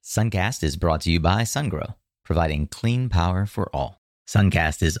Suncast is brought to you by SunGrow, providing clean power for all.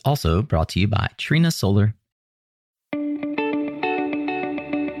 Suncast is also brought to you by Trina Solar.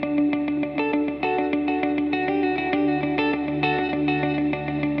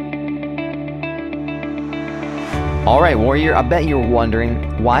 All right, Warrior, I bet you're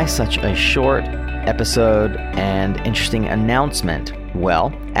wondering why such a short episode and interesting announcement.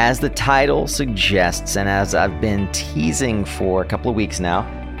 Well, as the title suggests, and as I've been teasing for a couple of weeks now,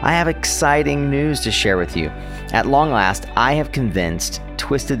 I have exciting news to share with you. At long last, I have convinced,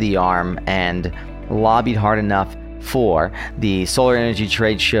 twisted the arm, and lobbied hard enough for the Solar Energy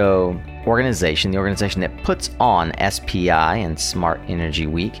Trade Show organization, the organization that puts on SPI and Smart Energy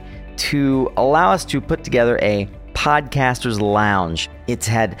Week, to allow us to put together a Podcasters Lounge. It's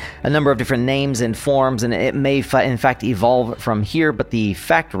had a number of different names and forms, and it may in fact evolve from here, but the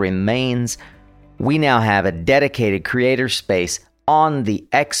fact remains we now have a dedicated creator space on the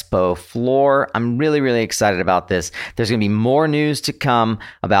expo floor. I'm really excited about this. There's going to be more news to come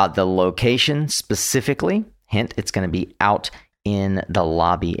about the location specifically. Hint, it's going to be out in the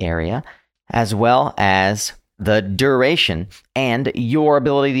lobby area, as well as the duration and your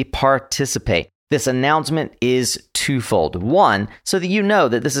ability to participate. This announcement is twofold. One, so that you know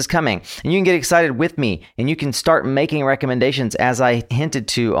that this is coming and you can get excited with me and you can start making recommendations as I hinted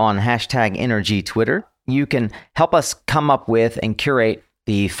to on #Energy Twitter. You can help us come up with and curate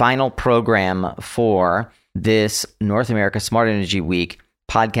the final program for this North America Smart Energy Week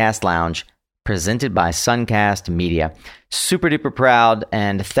Podcast Lounge presented by Suncast Media. Super duper proud,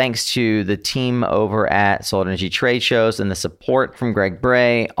 and thanks to the team over at Solar Energy Trade Shows and the support from Greg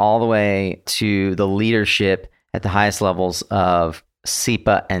Bray all the way to the leadership at the highest levels of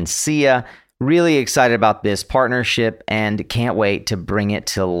SEPA and SEIA. Really excited about this partnership and can't wait to bring it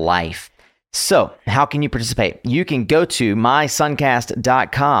to life. So, how can you participate? You can go to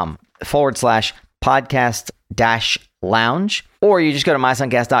mysuncast.com/podcast-lounge, or you just go to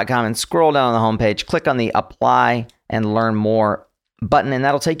mysuncast.com and scroll down on the homepage, click on the Apply and Learn More button, and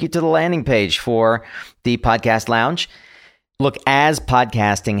that'll take you to the landing page for the Podcast Lounge. Look, as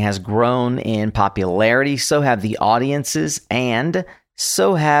podcasting has grown in popularity, so have the audiences, and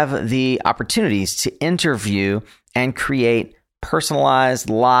so have the opportunities to interview and create personalized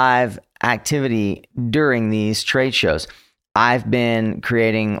live activity during these trade shows. I've been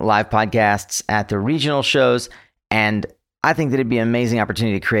creating live podcasts at the regional shows, and I think that it'd be an amazing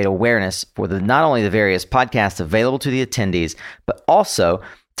opportunity to create awareness for not only the various podcasts available to the attendees, but also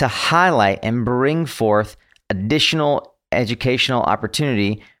to highlight and bring forth additional educational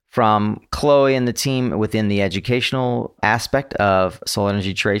opportunity from Chloe and the team within the educational aspect of Solar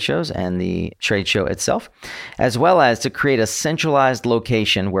Energy Trade Shows and the trade show itself, as well as to create a centralized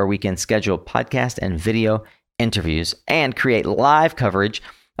location where we can schedule podcast and video interviews and create live coverage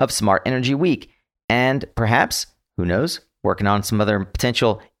of Smart Energy Week. And perhaps, who knows, working on some other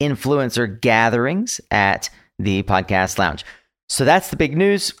potential influencer gatherings at the Podcast Lounge. So that's the big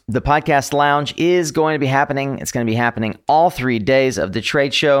news. The Podcast Lounge is going to be happening. It's going to be happening all 3 days of the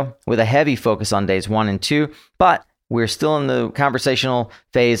trade show with a heavy focus on days 1 and 2. But we're still in the conversational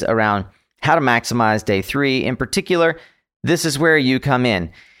phase around how to maximize day 3. In particular, this is where you come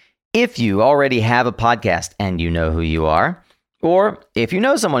in. If you already have a podcast and you know who you are, or if you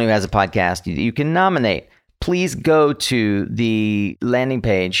know someone who has a podcast you can nominate, please go to the landing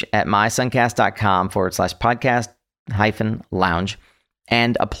page at mysuncast.com/podcast-lounge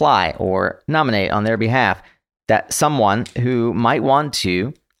and apply or nominate on their behalf that someone who might want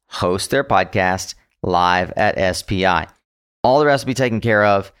to host their podcast live at SPI. All the rest will be taken care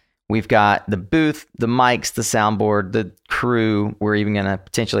of. We've got the booth, the mics, the soundboard, the crew. We're even going to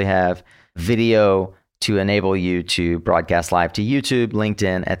potentially have video to enable you to broadcast live to YouTube,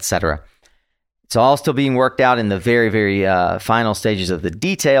 LinkedIn, etc. It's all still being worked out in the very final stages of the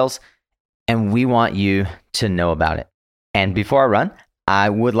details, and we want you to know about it. And before I run, I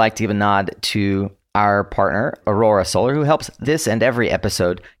would like to give a nod to our partner, Aurora Solar, who helps this and every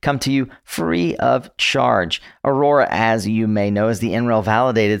episode come to you free of charge. Aurora, as you may know, is the NREL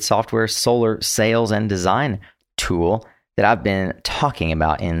validated software solar sales and design tool that I've been talking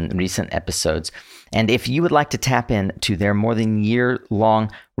about in recent episodes. And if you would like to tap into their more than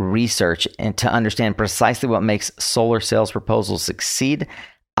year-long research and to understand precisely what makes solar sales proposals succeed,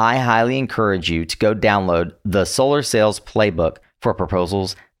 I highly encourage you to go download the Solar Sales Playbook for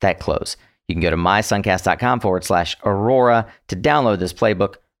proposals that close. You can go to mysuncast.com/Aurora to download this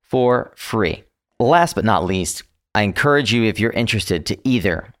playbook for free. Last but not least, I encourage you, if you're interested, to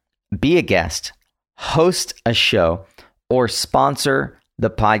either be a guest, host a show, or sponsor the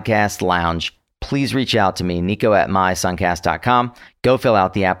Podcast Lounge. please reach out to me, nico@mysuncast.com. Go fill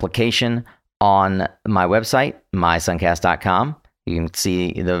out the application on my website, mysuncast.com. You can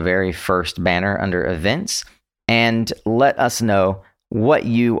see the very first banner under events, and let us know what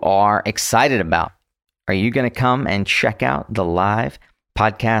you are excited about. Are you going to come and check out the live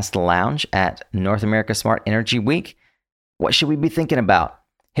podcast lounge at North America Smart Energy Week? What should we be thinking about?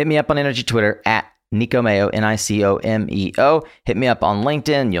 Hit me up on Energy Twitter at Nico Meo, Nicomeo. Hit me up on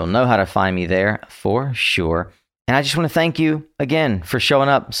LinkedIn. You'll know how to find me there for sure. And I just want to thank you again for showing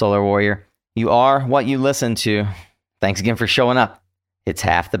up, Solar Warrior. You are what you listen to. Thanks again for showing up. It's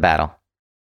half the battle.